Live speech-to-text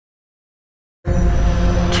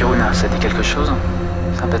Ça dit quelque chose?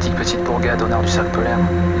 Sympathique petite bourgade au nord du cercle polaire.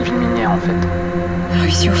 Une ville minière en fait.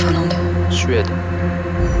 Russie ou Finlande? Suède.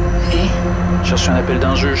 Et? J'ai reçu un appel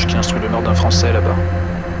d'un juge qui instruit le meurtre d'un Français là-bas.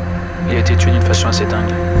 Il a été tué d'une façon assez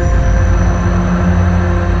dingue.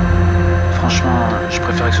 Franchement, je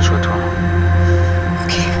préférais que ce soit toi.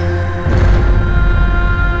 Ok.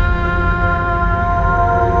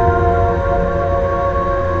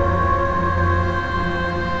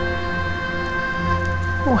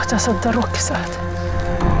 واغتصبت الركسات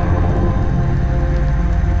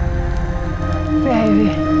päivi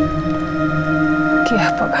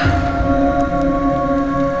kiehpava.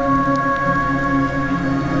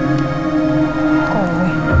 Kovi.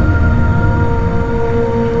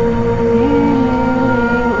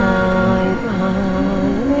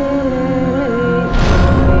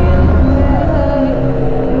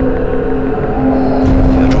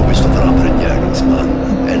 Jag tror vi står framför en gärningsman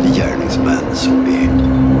eller gärningsmän som vi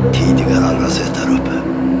tidigare aldrig har sett här uppe.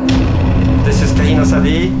 This is Kahina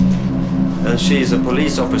Zadi, and she is a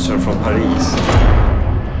police officer from Paris.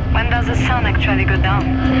 When does the sun actually go down?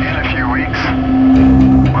 In a few weeks.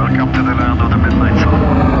 Welcome to the land of the midnight sun.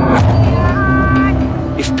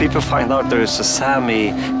 If people find out there is a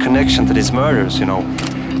Sami connection to these murders, you know,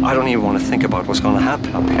 I don't even want to think about what's going to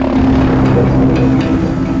happen up here.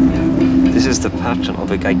 This is the pattern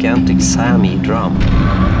of a gigantic Sami drum.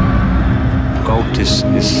 Goat is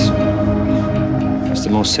the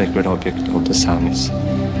most sacred object of the Samis.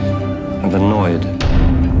 And the Noid,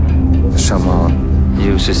 the shaman,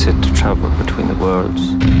 uses it to travel between the worlds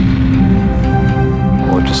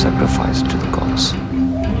or to sacrifice to the gods.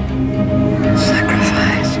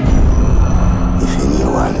 Sacrifice. If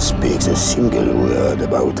anyone speaks a single word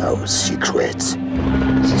about our secrets,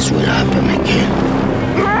 this will happen again.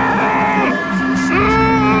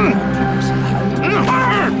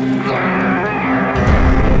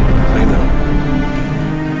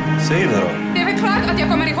 Säg det då. Det är väl klart att jag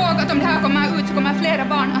kommer ihåg att om det här kommer ut så kommer flera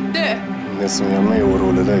barn att dö. Det som gör mig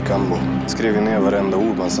orolig det är Kambo. Skriver ner varenda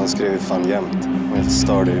ord, men sen skriver fan jämt. Och helt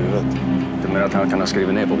störd i huvudet. Du menar att han kan ha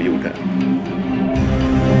skrivit ner vad vi gjorde?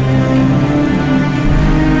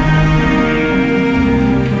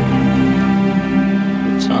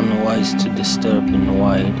 It's unwise to disturb the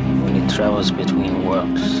Noid when he travels between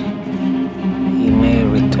worlds. He may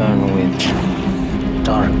return with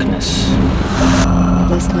darkness.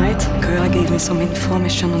 Last night, Kara gave me some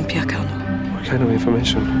information on Kiruna. What kind of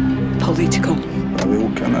information? Political. J'avais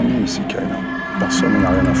aucun ami ici, Kahina. Personne n'a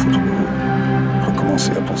rien à foutre de vous.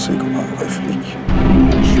 Recommencer à penser comme un vrai flic.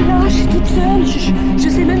 Je suis là, je suis toute seule. Je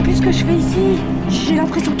sais même plus ce que je fais ici. J'ai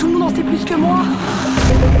l'impression que tout le monde en sait plus que moi.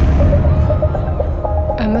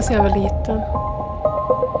 Ända sedan jag var liten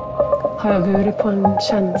har jag burit på en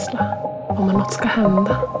känsla om att något ska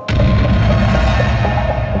hända.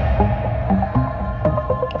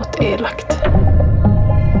 Något elakt.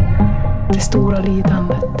 Det stora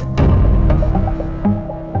lidandet.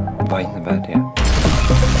 Vad innebär det?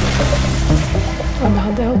 Ja, det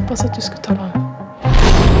hade jag hoppats att du skulle tala om.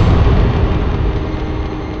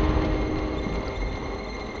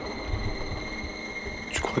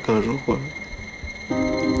 Tu crois qu'un jour,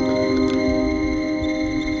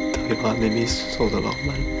 t'arriveras à m'aimer sans avoir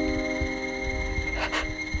mal?